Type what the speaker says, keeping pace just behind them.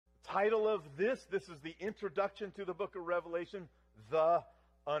title of this is the introduction to the book of Revelation, The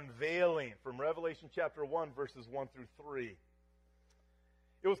Unveiling, from Revelation chapter 1, verses 1 through 3.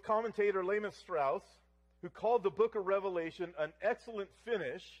 It was commentator Lehman Strauss who called the book of Revelation an excellent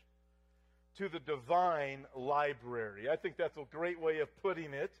finish to the divine library. I think that's a great way of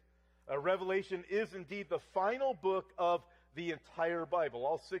putting it. Revelation is indeed the final book of the entire Bible,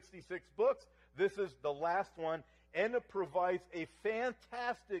 all 66 books. This is the last one, and it provides a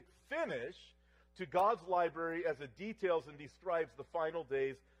fantastic finish to God's library as it details and describes the final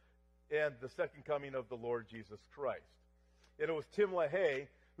days and the second coming of the Lord Jesus Christ. And it was Tim LaHaye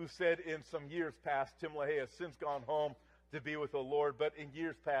who said in some years past, Tim LaHaye has since gone home to be with the Lord, but in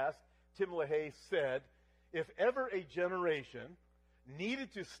years past, Tim LaHaye said, if ever a generation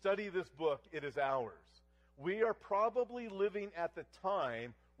needed to study this book, it is ours. We are probably living at the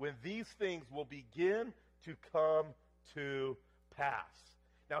time when these things will begin to come to pass.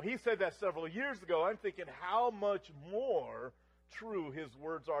 Now, he said that several years ago. I'm thinking how much more true his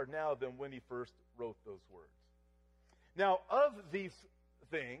words are now than when he first wrote those words. Now, of these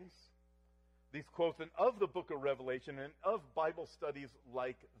things, these quotes, and of the book of Revelation, and of Bible studies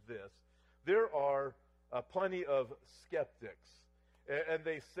like this, there are plenty of skeptics. And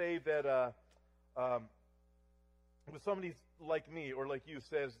they say that when somebody like me or like you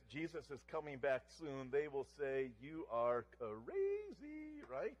says Jesus is coming back soon, they will say, you are crazy,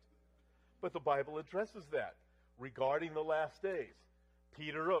 right? But the Bible addresses that regarding the last days.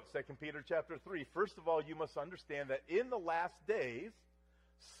 Peter wrote, 2 Peter chapter 3, first of all, you must understand that in the last days,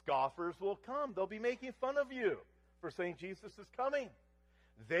 scoffers will come. They'll be making fun of you for saying Jesus is coming.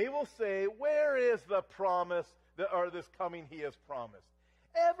 They will say, where is the promise or this coming he has promised?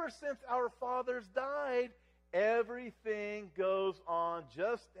 Ever since our fathers died, everything goes on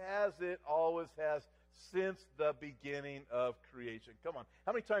just as it always has since the beginning of creation. Come on.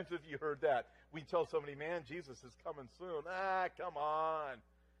 How many times have you heard that? We tell somebody, man, Jesus is coming soon. Come on.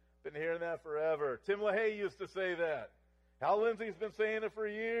 Been hearing that forever. Tim LaHaye used to say that. Hal Lindsey's been saying it for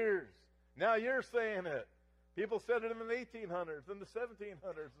years. Now you're saying it. People said it in the 1800s, in the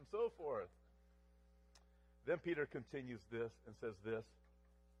 1700s, and so forth. Then Peter continues this and says this.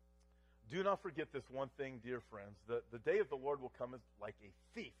 Do not forget this one thing, dear friends. The day of the Lord will come as like a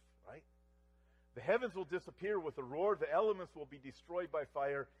thief, right? The heavens will disappear with a roar. The elements will be destroyed by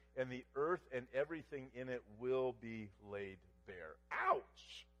fire, and the earth and everything in it will be laid bare.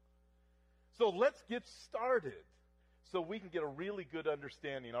 Ouch! So let's get started so we can get a really good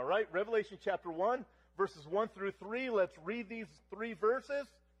understanding, all right? Revelation chapter 1, verses 1 through 3. Let's read these 3 verses.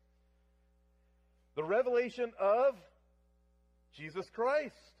 The revelation of Jesus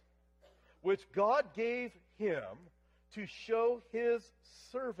Christ, which God gave him to show his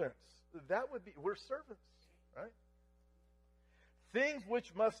servants. That would be, we're servants, right? Things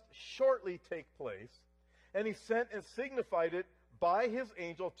which must shortly take place. And he sent and signified it by his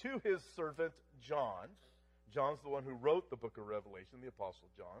angel to his servant John. John's the one who wrote the book of Revelation, the Apostle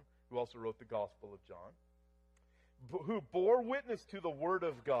John, who also wrote the Gospel of John, who bore witness to the Word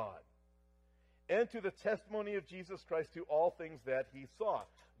of God and to the testimony of Jesus Christ to all things that he saw.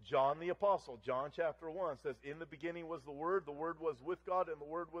 John the Apostle, John chapter 1 says, in the beginning was the Word was with God, and the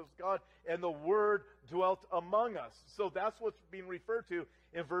Word was God, and the Word dwelt among us. So that's what's being referred to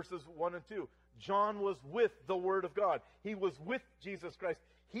in verses 1 and 2. John was with the Word of God. He was with Jesus Christ.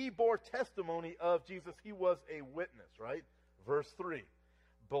 He bore testimony of Jesus. He was a witness, right? Verse 3.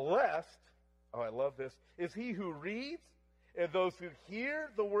 Blessed, oh, I love this, is he who reads, and those who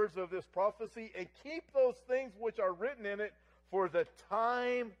hear the words of this prophecy, and keep those things which are written in it, for the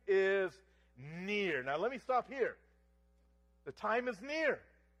time is near. Now let me stop here. The time is near.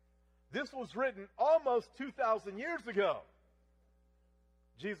 This was written almost 2,000 years ago.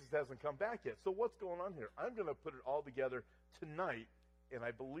 Jesus hasn't come back yet. So what's going on here? I'm going to put it all together tonight, and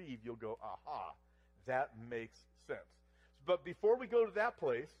I believe you'll go, aha, that makes sense. But before we go to that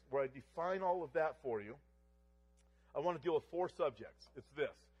place where I define all of that for you, I want to deal with 4 subjects. It's this.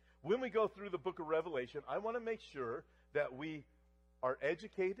 When we go through the book of Revelation, I want to make sure that we are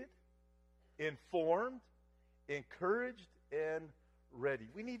educated, informed, encouraged, and ready.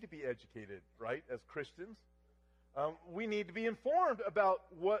 We need to be educated, right, as Christians. We need to be informed about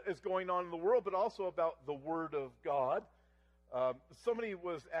what is going on in the world, but also about the Word of God. Somebody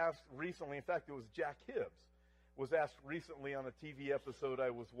was asked recently, in fact, it was Jack Hibbs, was asked recently on a TV episode I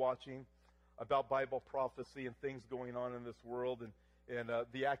was watching about Bible prophecy and things going on in this world and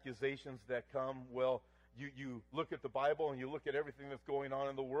the accusations that come. Well, you look at the Bible and you look at everything that's going on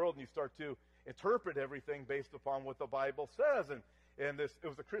in the world and you start to interpret everything based upon what the Bible says. And it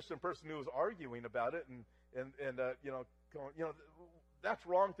was a Christian person who was arguing about it and that's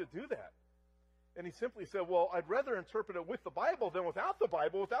wrong to do that. And he simply said, well, I'd rather interpret it with the Bible than without the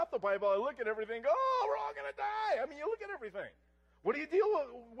Bible. Without the Bible, I look at everything and go, oh, we're all going to die. I mean, you look at everything. What do you deal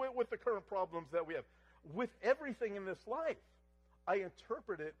with the current problems that we have? With everything in this life, I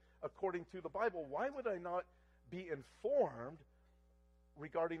interpret it according to the Bible. Why would I not be informed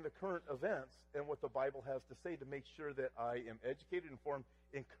regarding the current events and what the Bible has to say to make sure that I am educated, informed,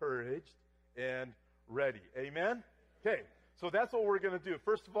 encouraged, and ready? Amen? Okay, so that's what we're going to do.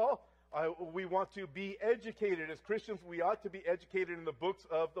 First of all, we want to be educated. As Christians, we ought to be educated in the books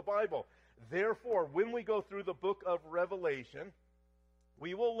of the Bible. Therefore, when we go through the book of Revelation,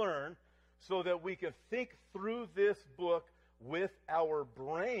 we will learn so that we can think through this book with our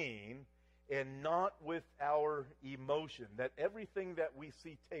brain and not with our emotion. That everything that we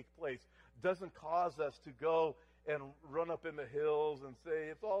see take place doesn't cause us to go and run up in the hills and say,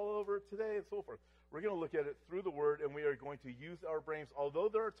 it's all over today, and so forth. We're going to look at it through the Word, and we are going to use our brains. Although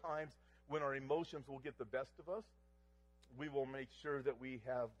there are times when our emotions will get the best of us, we will make sure that we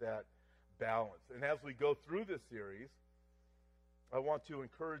have that balance. And as we go through this series, I want to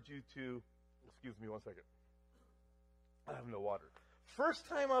encourage you to, excuse me one second. I have no water. First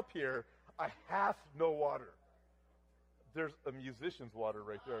time up here, I have no water. There's a musician's water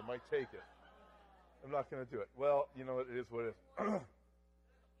right there. I might take it. I'm not going to do it. Well, you know, it is what it is.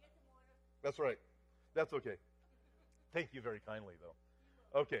 That's right. That's okay. Thank you very kindly,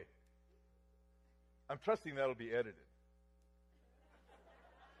 though. Okay. I'm trusting that'll be edited.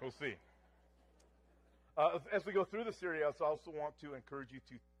 We'll see. As we go through the series, I also want to encourage you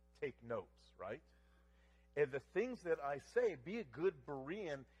to take notes, right? And the things that I say, be a good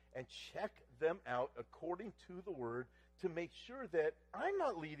Berean and check them out according to the Word to make sure that I'm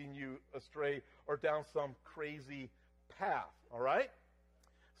not leading you astray or down some crazy path, all right?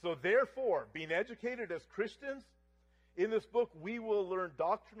 So therefore, being educated as Christians, in this book we will learn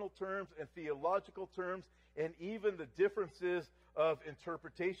doctrinal terms and theological terms and even the differences of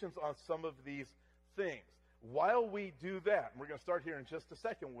interpretations on some of these things. While we do that, and we're going to start here in just a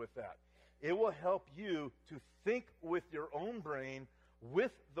second with that, it will help you to think with your own brain,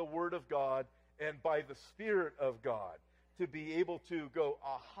 with the Word of God, and by the Spirit of God, to be able to go,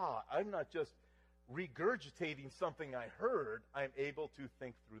 aha, I'm not just regurgitating something I heard, I'm able to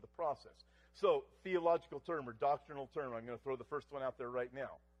think through the process. So, theological term or doctrinal term, I'm going to throw the first one out there right now,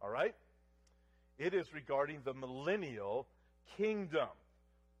 all right? It is regarding the millennial kingdom.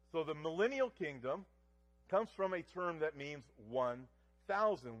 So the millennial kingdom comes from a term that means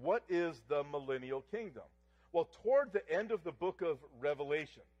 1,000. What is the millennial kingdom? Well, toward the end of the book of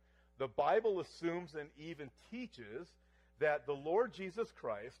Revelation, the Bible assumes and even teaches that the Lord Jesus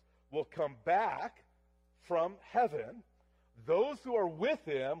Christ will come back from heaven. Those who are with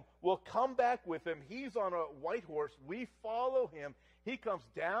him will come back with him. He's on a white horse. We follow him. He comes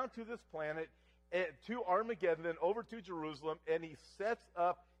down to this planet, to Armageddon, then over to Jerusalem, and he sets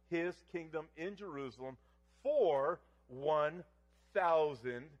up his kingdom in Jerusalem for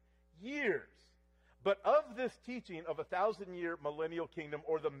 1,000 years. But of this teaching of 1,000-year millennial kingdom,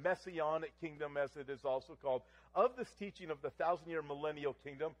 or the messianic kingdom as it is also called, of this teaching of the 1,000-year millennial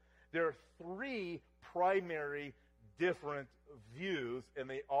kingdom, there are three primary different views, and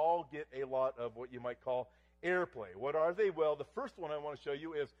they all get a lot of what you might call airplay. What are they? Well, the first one I want to show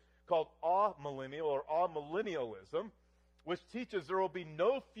you is called amillennial or amillennialism, which teaches there will be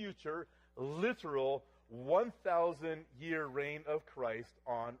no future literal 1,000-year reign of Christ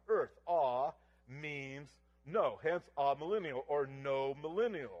on earth. Means no, hence amillennial or no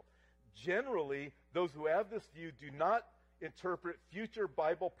millennial. Generally, those who have this view do not interpret future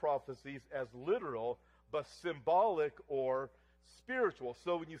Bible prophecies as literal, but symbolic or spiritual.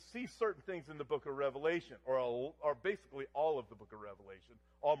 So when you see certain things in the book of Revelation, or basically all of the book of Revelation,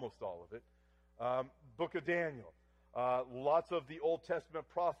 almost all of it, book of Daniel, lots of the Old Testament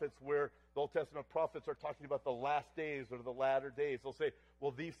prophets where the Old Testament prophets are talking about the last days or the latter days. They'll say,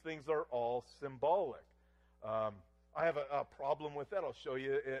 well, these things are all symbolic. I have a problem with that. I'll show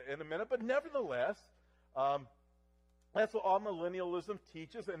you in a minute. But nevertheless, that's what amillennialism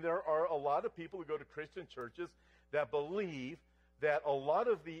teaches, and there are a lot of people who go to Christian churches that believe that a lot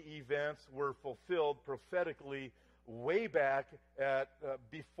of the events were fulfilled prophetically way back at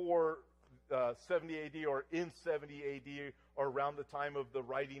before 70 AD or in 70 AD or around the time of the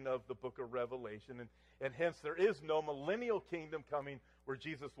writing of the book of Revelation. And hence there is no millennial kingdom coming where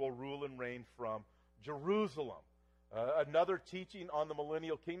Jesus will rule and reign from Jerusalem. Another teaching on the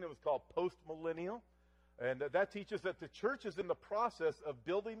millennial kingdom is called postmillennial. And that teaches that the church is in the process of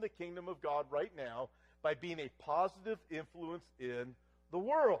building the kingdom of God right now by being a positive influence in the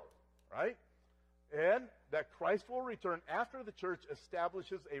world, right? and that Christ will return after the church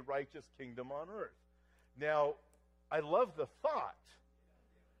establishes a righteous kingdom on earth. Now, I love the thought,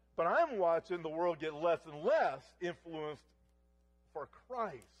 but I'm watching the world get less and less influenced for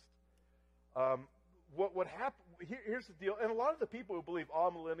Christ. What happened? Here's the deal, and a lot of the people who believe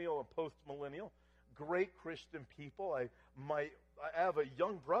amillennial and post-millennial, great Christian people. I have a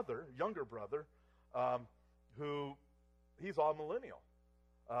younger brother, who he's amillennial.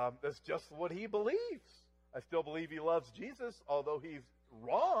 That's just what he believes. I still believe he loves Jesus, although he's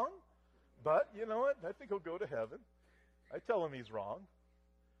wrong. But you know what? I think he'll go to heaven. I tell him he's wrong.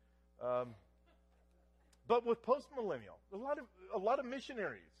 But with post-millennial, a lot of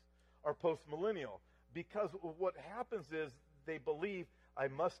missionaries are post-millennial, because what happens is they believe I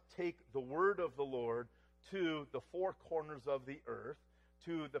must take the word of the Lord to the four corners of the earth,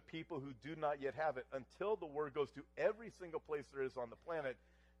 to the people who do not yet have it. Until the word goes to every single place there is on the planet,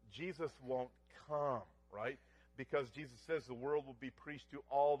 Jesus won't come, right? Because Jesus says the word will be preached to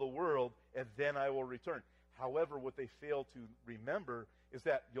all the world, and then I will return. However, what they fail to remember is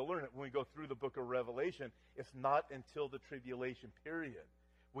that, you'll learn it when we go through the book of Revelation, it's not until the tribulation period,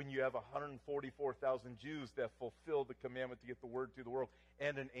 when you have 144,000 Jews that fulfill the commandment to get the word to the world,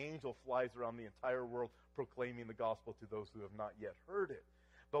 and an angel flies around the entire world proclaiming the gospel to those who have not yet heard it.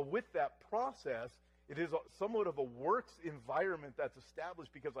 But with that process, it is somewhat of a works environment that's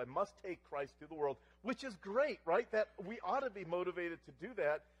established, because I must take Christ to the world, which is great, right? That we ought to be motivated to do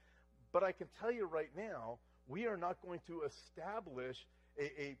that. But I can tell you right now, we are not going to establish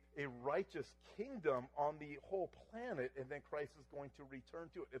a righteous kingdom on the whole planet, and then Christ is going to return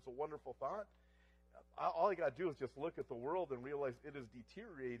to it. It's a wonderful thought. All I got to do is just look at the world and realize it is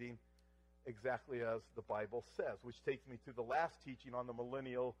deteriorating exactly as the Bible says, which takes me to the last teaching on the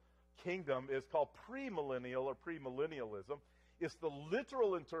millennial kingdom. Is called premillennial or premillennialism. It's the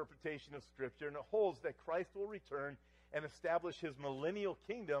literal interpretation of Scripture, and it holds that Christ will return and establish his millennial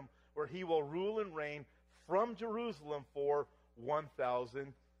kingdom, where he will rule and reign from Jerusalem for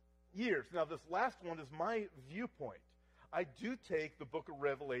 1,000 years. Now, this last one is my viewpoint. I do take the book of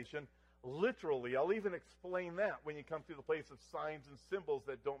Revelation literally. I'll even explain that when you come to the place of signs and symbols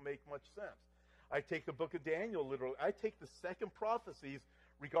that don't make much sense. I take the book of Daniel literally. I take the second prophecies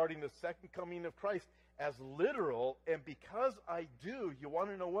regarding the second coming of Christ as literal, and because I do, you want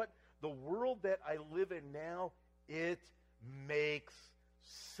to know what? The world that I live in now, it makes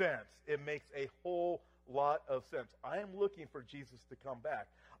sense. It makes a whole lot of sense. I am looking for Jesus to come back.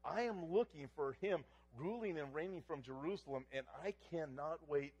 I am looking for him ruling and reigning from Jerusalem, and I cannot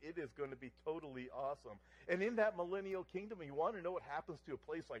wait. It is going to be totally awesome. And in that millennial kingdom, you want to know what happens to a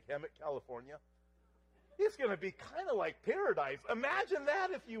place like Hemet, California? It's going to be kind of like paradise. Imagine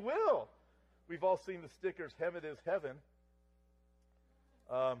that, if you will. We've all seen the stickers, Hemet is heaven.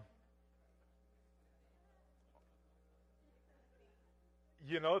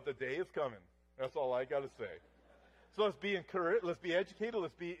 You know, the day is coming. That's all I got to say. So let's be encouraged. Let's be educated.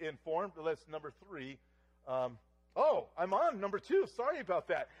 Let's be informed. Let's number 3. I'm on number 2. Sorry about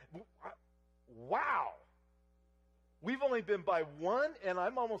that. Wow. We've only been by 1, and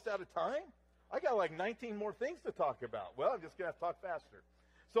I'm almost out of time. I got like 19 more things to talk about. Well, I'm just going to have to talk faster.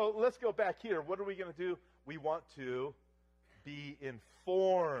 So let's go back here. What are we going to do? We want to be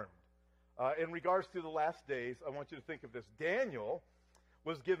informed. In regards to the last days, I want you to think of this. Daniel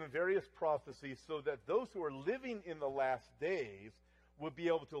was given various prophecies so that those who are living in the last days would be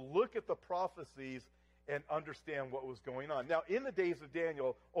able to look at the prophecies and understand what was going on. Now, in the days of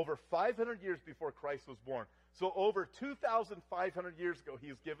Daniel, over 500 years before Christ was born, so over 2,500 years ago, he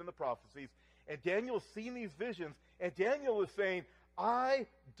was given the prophecies, and Daniel is seeing these visions, and Daniel is saying, I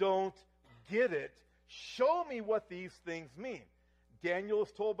don't get it. Show me what these things mean. Daniel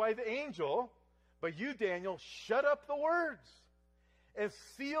is told by the angel, but you, Daniel, shut up the words and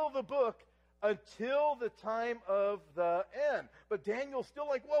seal the book until the time of the end. But Daniel's still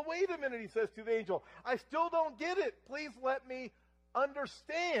like, well, wait a minute, he says to the angel. I still don't get it. Please let me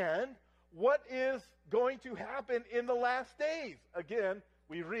understand what is going to happen in the last days. Again,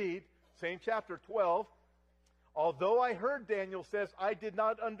 we read, same chapter 12, although I heard, Daniel says, I did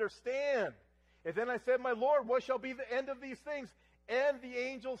not understand. And then I said, my Lord, what shall be the end of these things? And the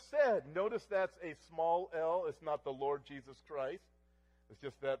angel said, notice that's a small L. It's not the Lord Jesus Christ. It's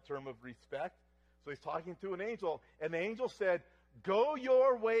just that term of respect. So he's talking to an angel. And the angel said, go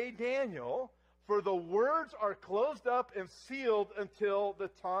your way, Daniel, for the words are closed up and sealed until the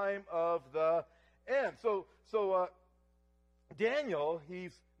time of the end. So Daniel,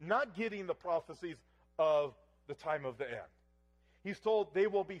 he's not getting the prophecies of the time of the end. He's told they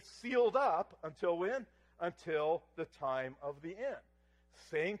will be sealed up until when? Until the time of the end.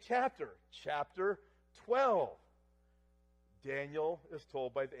 Same chapter, chapter 12. Daniel is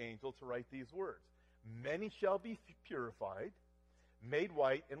told by the angel to write these words. Many shall be purified, made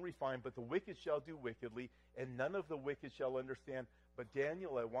white and refined, but the wicked shall do wickedly, and none of the wicked shall understand. But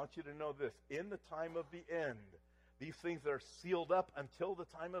Daniel, I want you to know this. In the time of the end, these things that are sealed up until the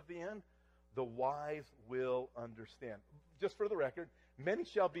time of the end, the wise will understand. Just for the record, many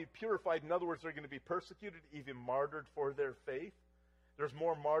shall be purified. In other words, they're going to be persecuted, even martyred for their faith. There's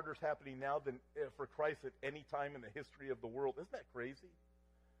more martyrs happening now than for Christ at any time in the history of the world. Isn't that crazy?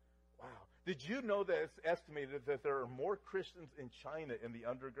 Wow. Did you know that it's estimated that there are more Christians in China in the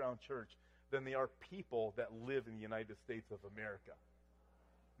underground church than there are people that live in the United States of America?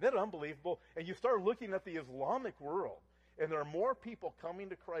 Isn't that unbelievable? And you start looking at the Islamic world, and there are more people coming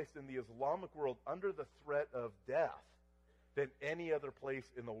to Christ in the Islamic world under the threat of death than any other place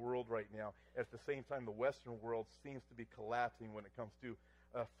in the world right now. At the same time, the Western world seems to be collapsing when it comes to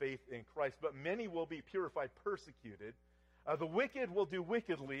faith in Christ. But many will be purified, persecuted. The wicked will do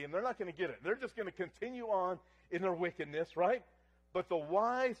wickedly, and they're not going to get it. They're just going to continue on in their wickedness, right? But the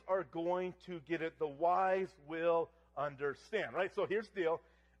wise are going to get it. The wise will understand, right? So here's the deal.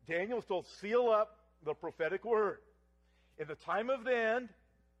 Daniel was told, seal up the prophetic word. In the time of the end,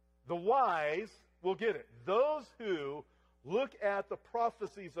 the wise will get it. Those who look at the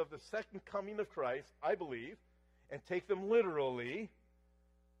prophecies of the second coming of Christ, I believe, and take them literally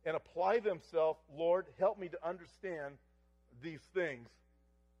and apply themselves, Lord, help me to understand these things.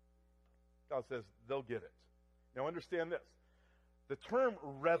 God says they'll get it. Now understand this. The term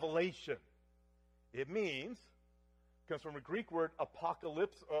revelation, it comes from a Greek word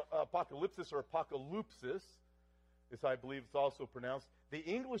apocalypsis or apocalypsis, as I believe it's also pronounced. The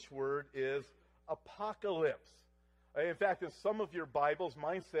English word is apocalypse. In fact, in some of your Bibles,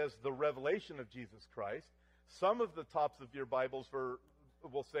 mine says the revelation of Jesus Christ. Some of the tops of your Bibles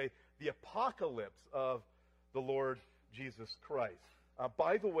will say the apocalypse of the Lord Jesus Christ.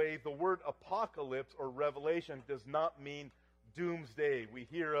 By the way, the word apocalypse or revelation does not mean doomsday. We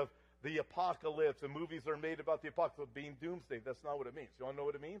hear of the apocalypse, and movies are made about the apocalypse being doomsday. That's not what it means. You want to know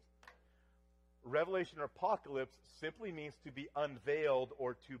what it means? Revelation or apocalypse simply means to be unveiled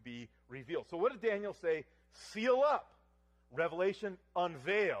or to be revealed. So what did Daniel say? Seal up. Revelation,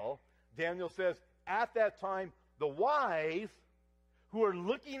 unveil. Daniel says, at that time, the wise who are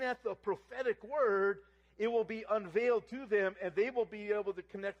looking at the prophetic word, it will be unveiled to them, and they will be able to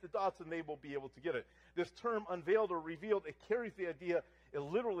connect the dots, and they will be able to get it. This term, unveiled or revealed, it carries the idea, it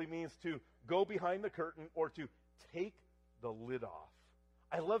literally means to go behind the curtain or to take the lid off.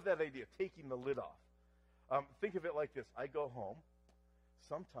 I love that idea, taking the lid off. Think of it like this. I go home.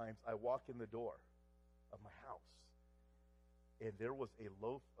 Sometimes I walk in the door of my house, and there was a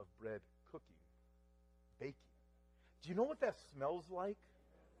loaf of bread cooking, baking. Do you know what that smells like?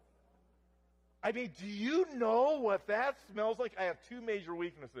 I mean, do you know what that smells like? I have two major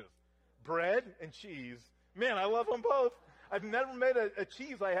weaknesses, bread and cheese. Man, I love them both. I've never made a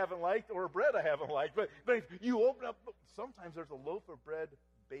cheese I haven't liked or a bread I haven't liked. But if you open up, sometimes there's a loaf of bread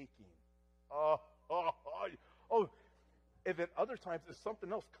baking. Oh. And then other times there's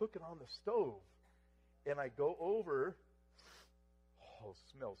something else cooking on the stove. And I go over. Oh, it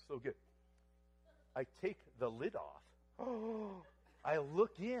smells so good. I take the lid off. Oh, I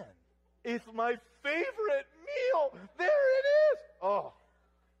look in. It's my favorite meal. There it is. Oh,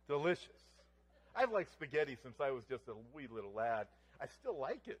 delicious. I've liked spaghetti since I was just a wee little lad. I still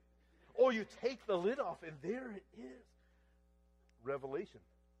like it. Oh, you take the lid off, and there it is. Revelation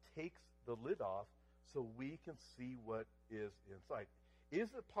takes the lid off so we can see what is inside. Is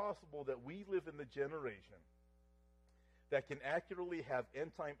it possible that we live in the generation that can accurately have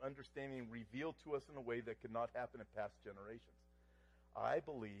end-time understanding revealed to us in a way that could not happen in past generations? I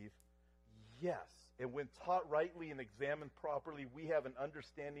believe yes. And when taught rightly and examined properly, we have an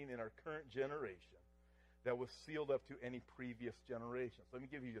understanding in our current generation that was sealed up to any previous generations. Let me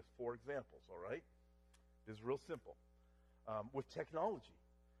give you just 4 examples, all right? This is real simple. With technology.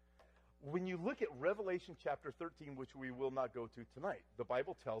 When you look at Revelation chapter 13, which we will not go to tonight, the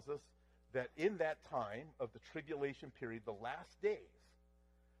Bible tells us that in that time of the tribulation period, the last days,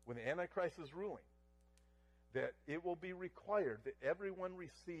 when the Antichrist is ruling, that it will be required that everyone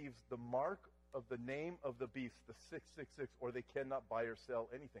receives the mark of the name of the beast, the 666, or they cannot buy or sell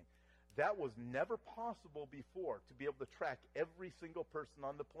anything. That was never possible before, to be able to track every single person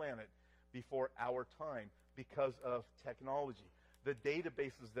on the planet before our time because of technology. The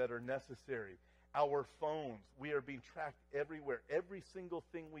databases that are necessary, our phones, we are being tracked everywhere. Every single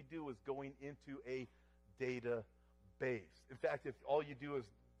thing we do is going into a database. In fact, if all you do is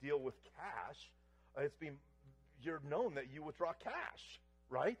deal with cash, it's being you're known that you withdraw cash,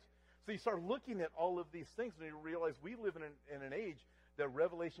 right? So you start looking at all of these things, and you realize we live in an age that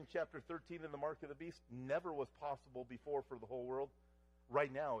Revelation chapter 13 and the mark of the beast never was possible before for the whole world.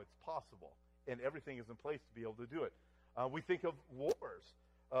 Right now, it's possible, and everything is in place to be able to do it. We think of wars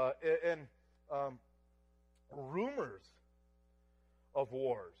and rumors of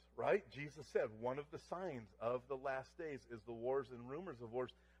wars, right? Jesus said one of the signs of the last days is the wars and rumors of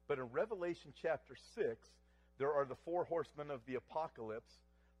wars. But in Revelation chapter 6, there are the 4 horsemen of the apocalypse.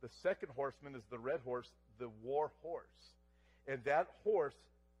 The second horseman is the red horse, the war horse. And that horse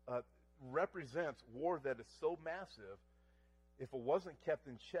represents war that is so massive, if it wasn't kept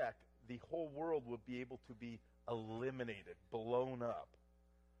in check, the whole world would be able to be eliminated, blown up.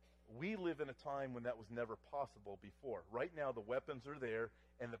 We live in a time when that was never possible before. Right now, the weapons are there,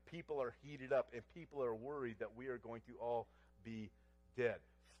 and the people are heated up, and people are worried that we are going to all be dead.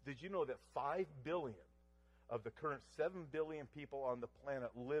 Did you know that 5 billion of the current 7 billion people on the planet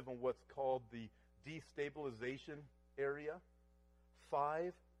live in what's called the destabilization area?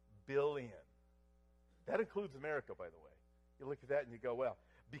 5 billion. That includes America, by the way. You look at that and you go, well,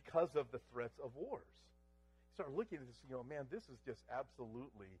 because of the threats of wars. You start looking at this and you go, man, this is just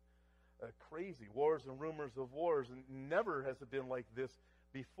absolutely crazy. Wars and rumors of wars, and never has it been like this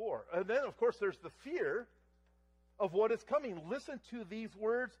before. And then, of course, there's the fear of what is coming. Listen to these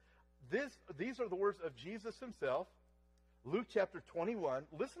words. These are the words of Jesus himself. Luke chapter 21.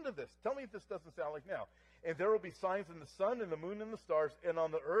 Listen to this. Tell me if this doesn't sound like now. And there will be signs in the sun and the moon and the stars, and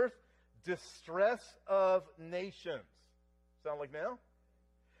on the earth, distress of nations. Sound like now?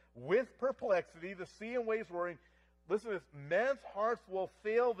 With perplexity, the sea and waves roaring. Listen to this. Men's hearts will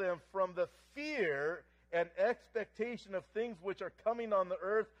fail them from the fear and expectation of things which are coming on the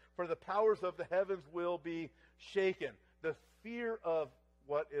earth, for the powers of the heavens will be shaken. The fear of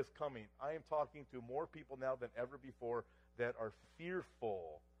what is coming. I am talking to more people now than ever before that are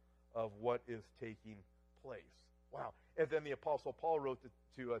fearful of what is taking place. Wow. And then the Apostle Paul wrote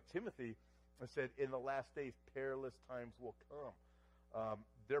to Timothy and said, in the last days, perilous times will come.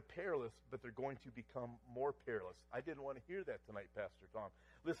 They're perilous, but they're going to become more perilous. I didn't want to hear that tonight, Pastor Tom.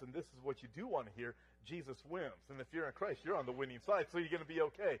 Listen, this is what you do want to hear. Jesus wins. And if you're in Christ, you're on the winning side, so you're going to be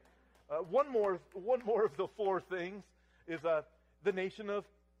okay. One more of the 4 things is the nation of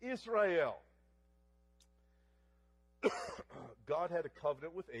Israel. God had a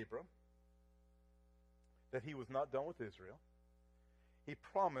covenant with Abram that he was not done with Israel. He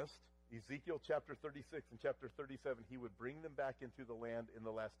promised, Ezekiel chapter 36 and chapter 37, he would bring them back into the land in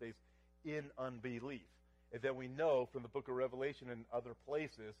the last days in unbelief. And then we know from the book of Revelation and other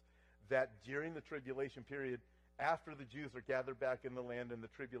places that during the tribulation period, after the Jews are gathered back in the land and the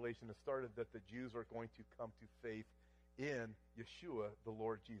tribulation has started, that the Jews are going to come to faith in Yeshua, the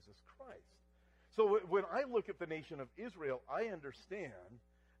Lord Jesus Christ. So when I look at the nation of Israel, I understand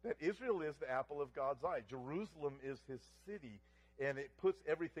that Israel is the apple of God's eye. Jerusalem is his city, and it puts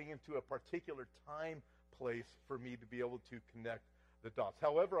everything into a particular time place for me to be able to connect the dots.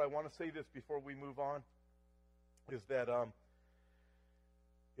 However, I want to say this before we move on, is that, am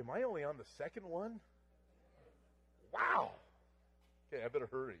I only on the second one? Wow. Okay, I better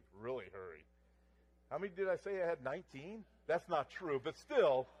hurry, really hurry. How many did I say I had? 19? That's not true, but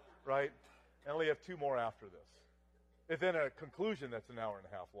still, right? I only have 2 more after this. And then a conclusion that's an hour and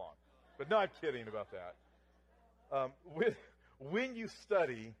a half long. But no, I'm kidding about that. When you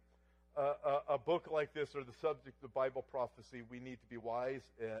study a book like this or the subject of Bible prophecy, we need to be wise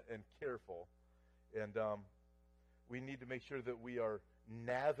and careful. And we need to make sure that we are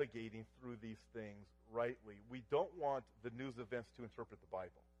navigating through these things rightly. We don't want the news events to interpret the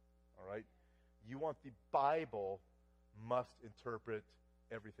Bible. All right? You want the Bible must interpret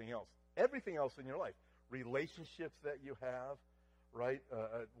everything else. Everything else in your life. Relationships that you have, right?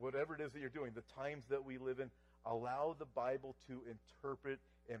 Whatever it is that you're doing, the times that we live in, allow the Bible to interpret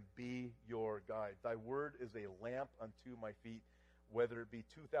and be your guide. Thy word is a lamp unto my feet, whether it be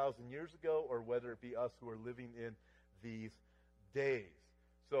 2,000 years ago or whether it be us who are living in these days.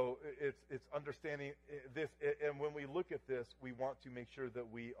 So it's understanding this, and when we look at this, we want to make sure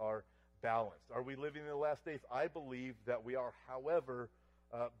that we are balanced. Are we living in the last days? I believe that we are. However,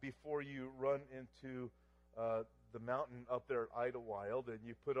 before you run into the mountain up there at Idlewild and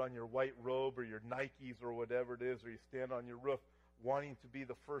you put on your white robe or your Nikes or whatever it is, or you stand on your roof wanting to be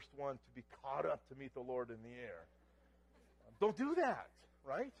the first one to be caught up to meet the Lord in the air. Don't do that,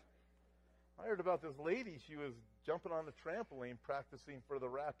 right? I heard about this lady. She was jumping on the trampoline practicing for the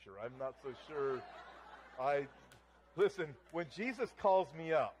rapture. I'm not so sure. Listen, when Jesus calls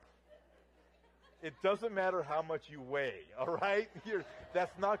me up, it doesn't matter how much you weigh, all right?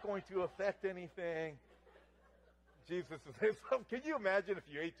 That's not going to affect anything. Jesus is saying something. Can you imagine if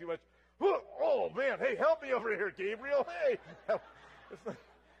you ate too much? Oh, man, hey, help me over here, Gabriel. Hey.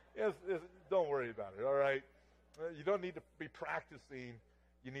 Don't worry about it, all right? You don't need to be practicing.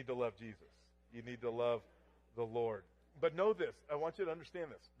 You need to love Jesus. You need to love the Lord. But know this. I want you to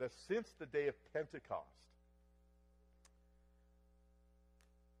understand this. That since the day of Pentecost,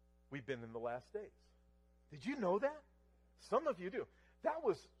 we've been in the last days. Did you know that? Some of you do. That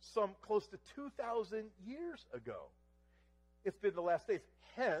was some close to 2,000 years ago. It's been the last days.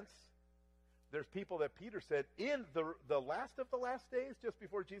 Hence, there's people that Peter said, in the last of the last days, just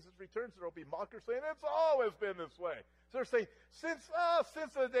before Jesus returns, there will be mockers saying, it's always been this way. So they're saying, since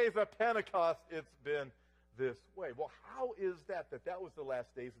the days of Pentecost, it's been this way. Well, how is that was the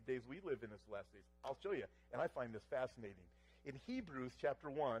last days, the days we live in is the last days? I'll show you, and I find this fascinating. In Hebrews chapter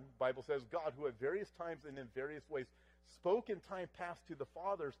 1, the Bible says, God, who at various times and in various ways spoke in time past to the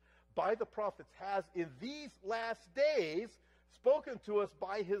fathers by the prophets, has in these last days spoken to us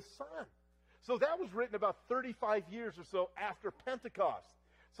by his Son. So that was written about 35 years or so after Pentecost.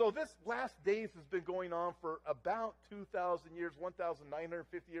 So this last days has been going on for about 2,000 years,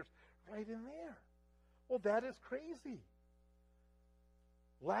 1,950 years, right in there. Well, that is crazy.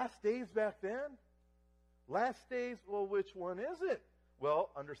 Last days back then? Last days, well, which one is it?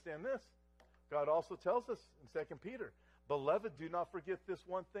 Well, understand this. God also tells us in 2 Peter, Beloved, do not forget this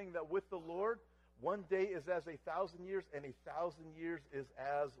one thing, that with the Lord, one day is as 1,000 years, and 1,000 years is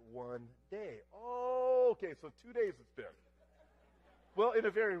as one day. Oh, okay, so 2 days it's been. Well, in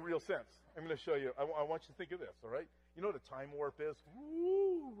a very real sense. I'm going to show you. I want you to think of this, all right? You know what a time warp is?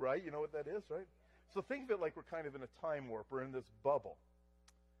 Woo, right? You know what that is, right? So think of it like we're kind of in a time warp. We're in this bubble.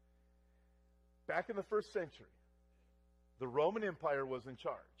 Back in the first century, the Roman Empire was in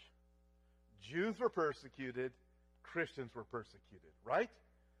charge. Jews were persecuted. Christians were persecuted, right?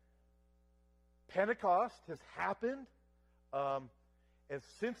 Pentecost has happened. And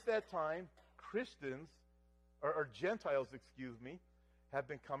since that time, Christians, or Gentiles, have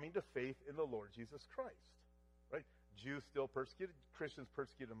been coming to faith in the Lord Jesus Christ, right? Jews still persecuted. Christians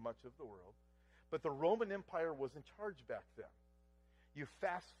persecuted much of the world. But the Roman Empire was in charge back then. You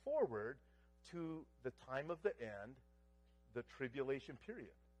fast forward to the time of the end, the tribulation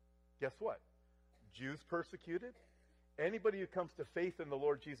period. Guess what? Jews persecuted. Anybody who comes to faith in the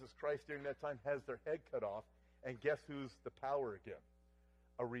Lord Jesus Christ during that time has their head cut off. And guess who's the power again?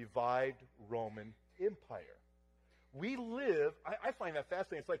 A revived Roman Empire. We live, I find that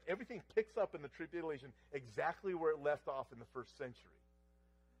fascinating. It's like everything picks up in the tribulation exactly where it left off in the first century.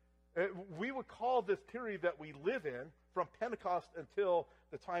 We would call this period that we live in, from Pentecost until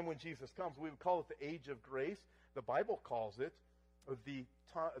the time when Jesus comes, we would call it the age of grace. The Bible calls it the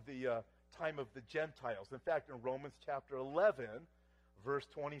time of the Gentiles. In fact, in Romans chapter 11, verse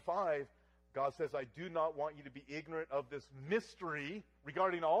 25, God says, I do not want you to be ignorant of this mystery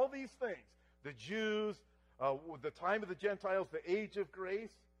regarding all these things. The Jews, the time of the Gentiles, the age of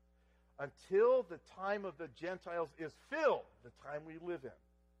grace, until the time of the Gentiles is filled, the time we live in.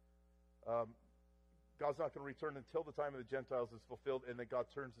 God's not going to return until the time of the Gentiles is fulfilled, and then God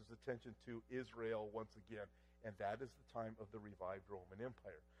turns his attention to Israel once again. And that is the time of the revived Roman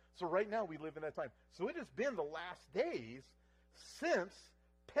Empire. So right now we live in that time. So it has been the last days since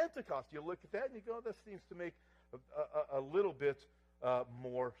Pentecost. You look at that and you go, this seems to make a little bit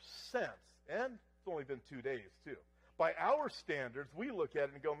more sense. And it's only been 2 days, too. By our standards, we look at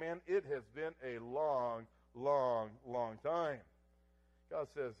it and go, man, it has been a long, long, long time. God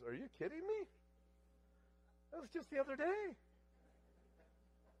says, are you kidding me? That was just the other day.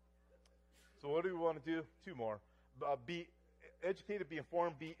 So what do we want to do? 2 more. Be educated, be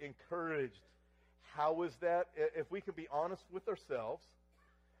informed, be encouraged. How is that? If we can be honest with ourselves,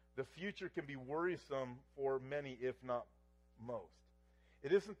 the future can be worrisome for many, if not most.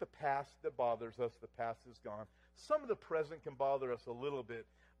 It isn't the past that bothers us. The past is gone. Some of the present can bother us a little bit,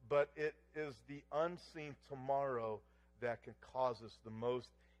 but it is the unseen tomorrow that can cause us the most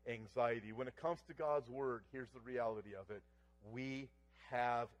anxiety. When it comes to God's Word, here's the reality of it. We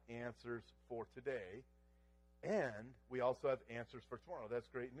have answers for today, and we also have answers for tomorrow. That's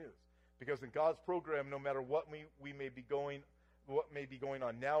great news. Because in God's program, no matter what we may be going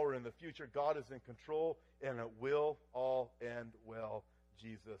on now or in the future, God is in control, and it will all end well.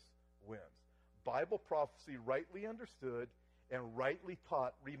 Jesus wins. Bible prophecy, rightly understood and rightly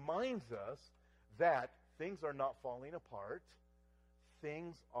taught, reminds us that things are not falling apart.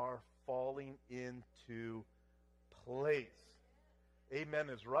 Things are falling into place. Amen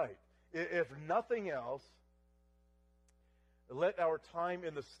is right. If nothing else, let our time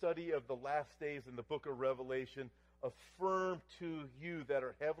in the study of the last days in the book of Revelation affirm to you that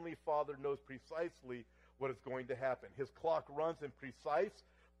our Heavenly Father knows precisely what is going to happen. His clock runs in precise,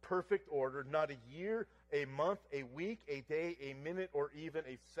 perfect order, not a year, a month, a week, a day, a minute, or even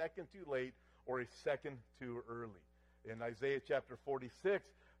a second too late or a second too early. In Isaiah chapter 46,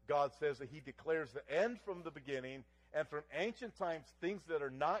 God says that he declares the end from the beginning, and from ancient times things that are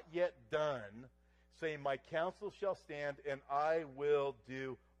not yet done, saying, my counsel shall stand, and I will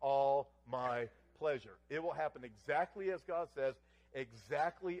do all my pleasure. It will happen exactly as God says,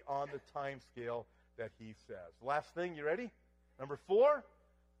 exactly on the time scale that he says. Last thing, you ready? Number 4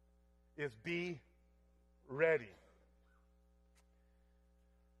 is be ready.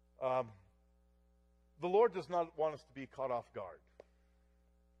 The Lord does not want us to be caught off guard.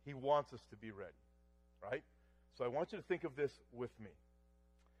 He wants us to be ready, right? So I want you to think of this with me.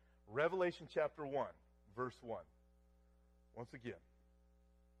 Revelation chapter 1, verse 1. Once again,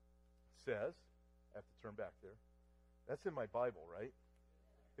 says, I have to turn back there. That's in my Bible, right?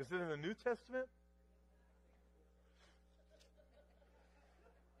 Is it in the New Testament?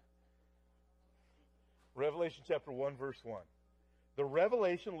 Revelation chapter 1, verse 1. The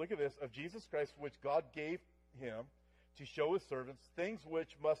revelation, look at this, of Jesus Christ, which God gave him to show his servants things which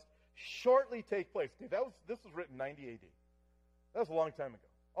must shortly take place. Okay, this was written 90 AD. That was a long time ago,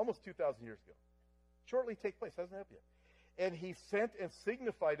 almost 2,000 years ago. Shortly take place, hasn't happened yet. And he sent and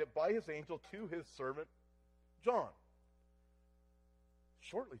signified it by his angel to his servant John.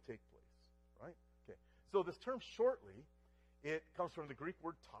 Shortly take place, right? Okay. So this term shortly, it comes from the Greek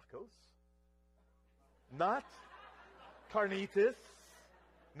word takos, not carnitas.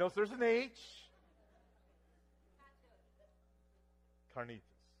 Notice there's an H. Carnitas.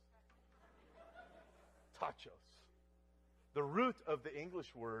 Tachos. The root of the English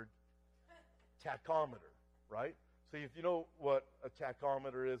word tachometer, right? So if you know what a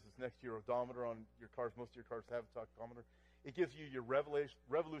tachometer is, it's next to your odometer on your cars. Most of your cars have a tachometer. It gives you your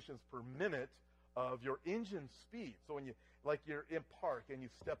revolutions per minute of your engine speed. So when you're in park and you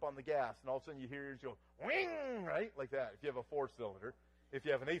step on the gas, and all of a sudden you hear yours go, wing, right? Like that. If you have a 4-cylinder. If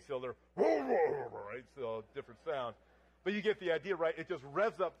you have an 8-cylinder, right? So different sound. But you get the idea, right? It just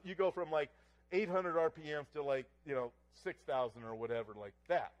revs up. You go from like 800 RPMs to 6,000 or whatever, like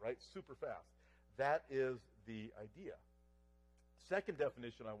that, right? Super fast. That is the idea. Second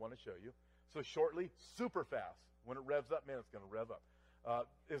definition I want to show you. So shortly, super fast. When it revs up, man, it's going to rev up.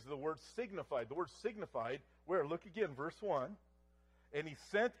 Is the word signified. The word signified, where? Look again, verse 1. And he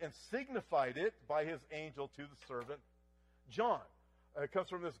sent and signified it by his angel to the servant John. It comes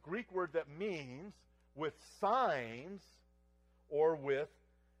from this Greek word that means with signs or with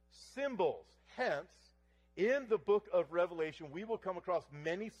symbols. Hence, in the book of Revelation, we will come across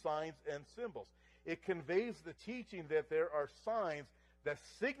many signs and symbols. It conveys the teaching that there are signs that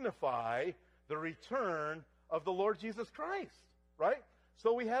signify the return of the Lord Jesus Christ, right?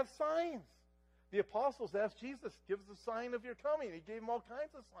 So we have signs. The apostles asked Jesus, give us a sign of your coming. He gave them all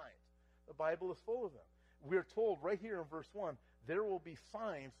kinds of signs. The Bible is full of them. We're told right here in verse 1, there will be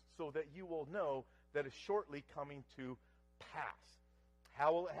signs so that you will know that it's shortly coming to pass.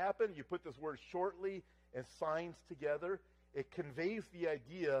 How will it happen? You put this word shortly and signs together. It conveys the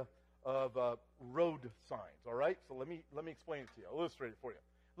idea of road signs, all right? So let me explain it to you. I'll illustrate it for you.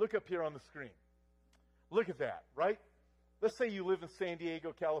 Look up here on the screen. Look at that, right? Let's say you live in San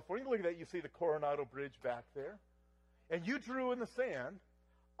Diego, California. Look at that. You see the Coronado Bridge back there. And you drew in the sand,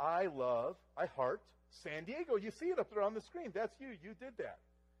 I heart San Diego. You see it up there on the screen. That's you. You did that.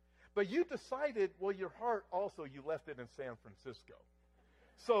 But you decided, well, your heart also, you left it in San Francisco.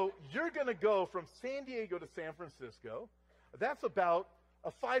 So you're going to go from San Diego to San Francisco. That's about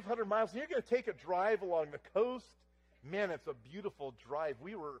 500 miles. And you're going to take a drive along the coast. Man, it's a beautiful drive.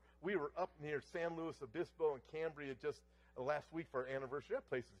 We were up near San Luis Obispo and Cambria just last week for our anniversary. That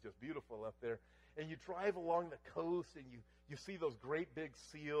place is just beautiful up there. And you drive along the coast and you see those great big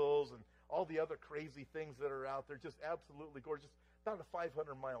seals and all the other crazy things that are out there. Just absolutely gorgeous. About a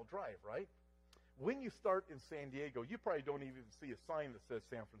 500-mile drive, right? When you start in San Diego, you probably don't even see a sign that says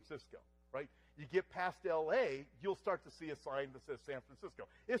San Francisco, right? You get past L.A., you'll start to see a sign that says San Francisco.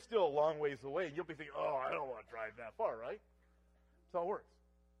 It's still a long ways away, and you'll be thinking, oh, I don't want to drive that far, right? That's how it works.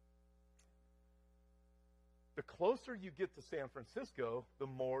 The closer you get to San Francisco, the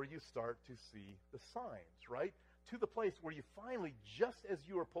more you start to see the signs, right? To the place where you finally, just as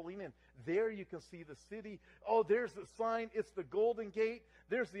you are pulling in, there you can see the city. Oh, there's the sign. It's the Golden Gate.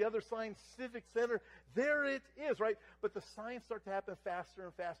 There's the other sign, Civic Center. There it is, right? But the signs start to happen faster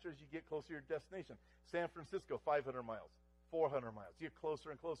and faster as you get closer to your destination. San Francisco, 500 miles, 400 miles. You get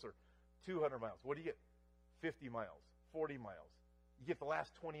closer and closer, 200 miles. What do you get? 50 miles, 40 miles. You get the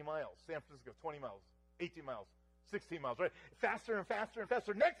last 20 miles. San Francisco, 20 miles, 18 miles, 16 miles, right? Faster and faster and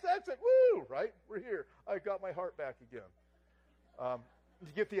faster. Next exit, woo, right? We're here. I got my heart back again.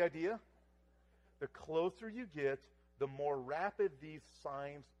 You get the idea? The closer you get, the more rapid these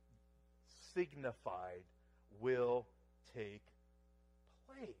signs signified will take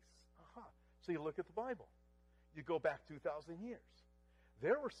place. So you look at the Bible. You go back 2,000 years.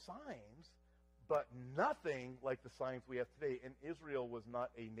 There were signs, but nothing like the signs we have today. And Israel was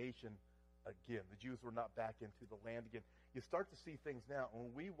not a nation again. The Jews were not back into the land again. You start to see things now. When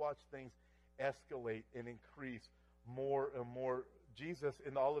we watch things escalate and increase more and more, Jesus,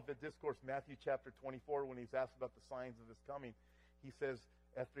 in the Olivet Discourse, Matthew chapter 24, when he's asked about the signs of his coming, he says,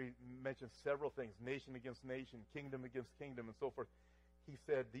 after he mentions several things, nation against nation, kingdom against kingdom, and so forth, he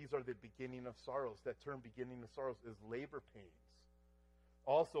said, these are the beginning of sorrows. That term, beginning of sorrows, is labor pains.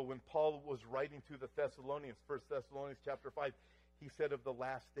 Also, when Paul was writing to the Thessalonians, 1 Thessalonians chapter 5, he said of the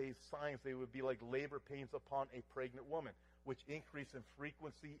last days signs, they would be like labor pains upon a pregnant woman, which increase in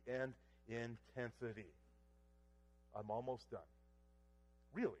frequency and intensity. I'm almost done.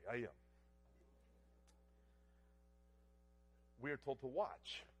 Really, I am. We are told to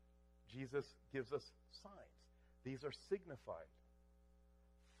watch. Jesus gives us signs. These are signified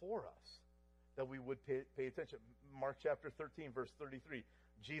for us that we would pay attention. Mark chapter 13, verse 33.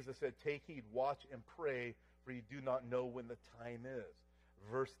 Jesus said, take heed, watch, and pray, for you do not know when the time is.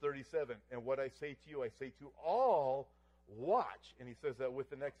 Verse 37, and what I say to you, I say to all, watch. And he says that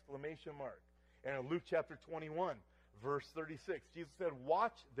with an exclamation mark. And in Luke chapter 21, verse 36, Jesus said,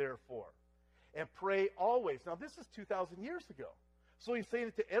 watch therefore, and pray always. Now this is 2,000 years ago. So he's saying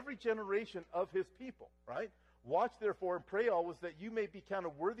it to every generation of his people, right? Watch therefore and pray always, that you may be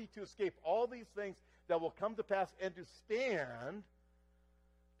counted worthy to escape all these things that will come to pass, and to stand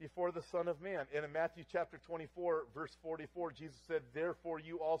before the Son of Man. And in Matthew chapter 24, verse 44, Jesus said, therefore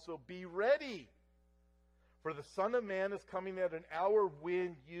you also be ready, for the Son of Man is coming at an hour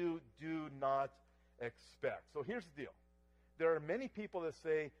when you do not expect. So here's the deal. There are many people that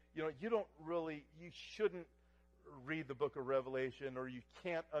say, you shouldn't read the book of Revelation, or you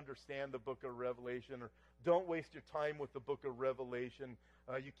can't understand the book of Revelation, or don't waste your time with the book of Revelation.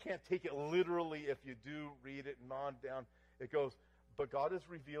 You can't take it literally if you do read it, and on down it goes. But God has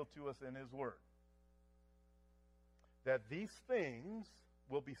revealed to us in his word that these things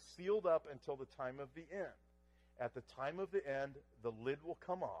will be sealed up until the time of the end. At the time of the end, the lid will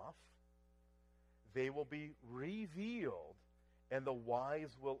come off. They will be revealed, and the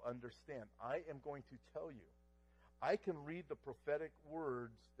wise will understand. I am going to tell you, I can read the prophetic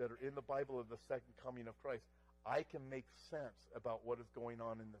words that are in the Bible of the second coming of Christ. I can make sense about what is going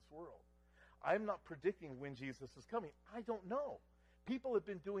on in this world. I'm not predicting when Jesus is coming. I don't know. People have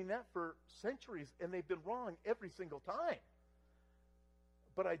been doing that for centuries, and they've been wrong every single time.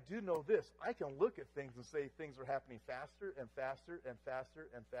 But I do know this. I can look at things and say things are happening faster and faster and faster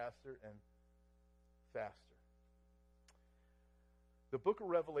and faster and faster. The book of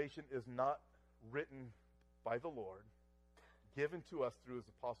Revelation is not written by the Lord, given to us through his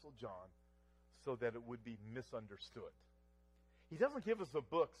apostle John, so that it would be misunderstood. He doesn't give us a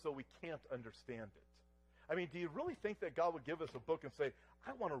book so we can't understand it. I mean, do you really think that God would give us a book and say,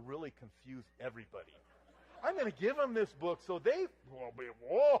 I want to really confuse everybody? I'm going to give them this book so they will be,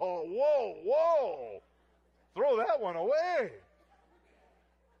 whoa, throw that one away.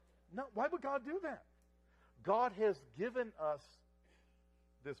 No, why would God do that? God has given us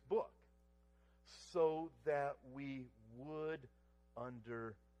this book so that we would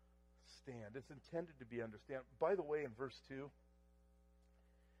understand. It's intended to be understand. By the way, in verse 2,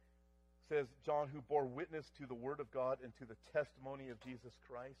 says, John, who bore witness to the word of God and to the testimony of Jesus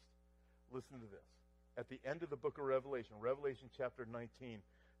Christ. Listen to this. At the end of the book of Revelation, Revelation chapter 19,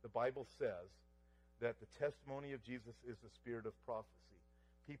 the Bible says that the testimony of Jesus is the spirit of prophecy.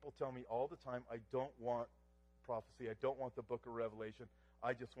 People tell me all the time, I don't want prophecy. I don't want the book of Revelation.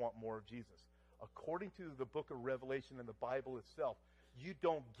 I just want more of Jesus. According to the book of Revelation and the Bible itself, you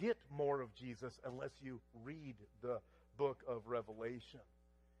don't get more of Jesus unless you read the book of Revelation.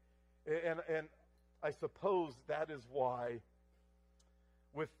 And I suppose that is why,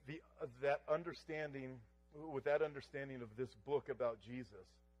 with that understanding of this book about Jesus,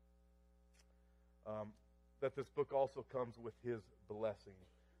 that this book also comes with his blessing.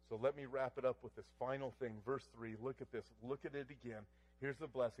 So let me wrap it up with this final thing. Verse 3, look at this. Look at it again. Here's the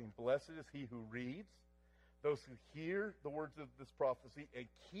blessing. Blessed is he who reads, those who hear the words of this prophecy, and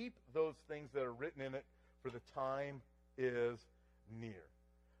keep those things that are written in it, for the time is near.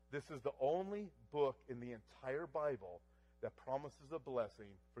 This is the only book in the entire Bible that promises a blessing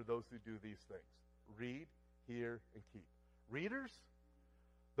for those who do these things. Read, hear, and keep. Readers,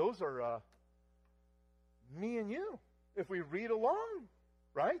 those are me and you, if we read along,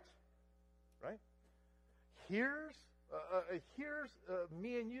 right? Right? Here's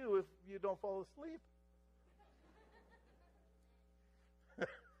me and you if you don't fall asleep.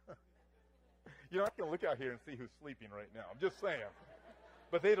 You're not going to look out here and see who's sleeping right now. I'm just saying.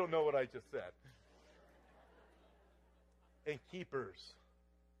 But they don't know what I just said. And keepers.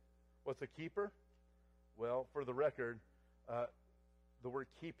 What's a keeper? Well, for the record, the word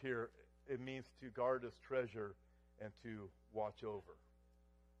keep here, it means to guard as treasure and to watch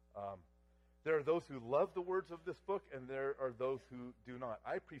over. There are those who love the words of this book, and there are those who do not.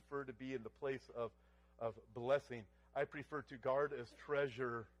 I prefer to be in the place of blessing. I prefer to guard as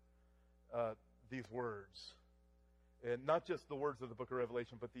treasure these words. And not just the words of the book of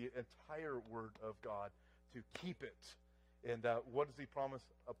Revelation, but the entire word of God, to keep it. And what does he promise?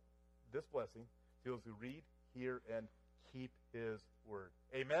 This blessing to those who read, hear, and keep his word.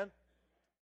 Amen?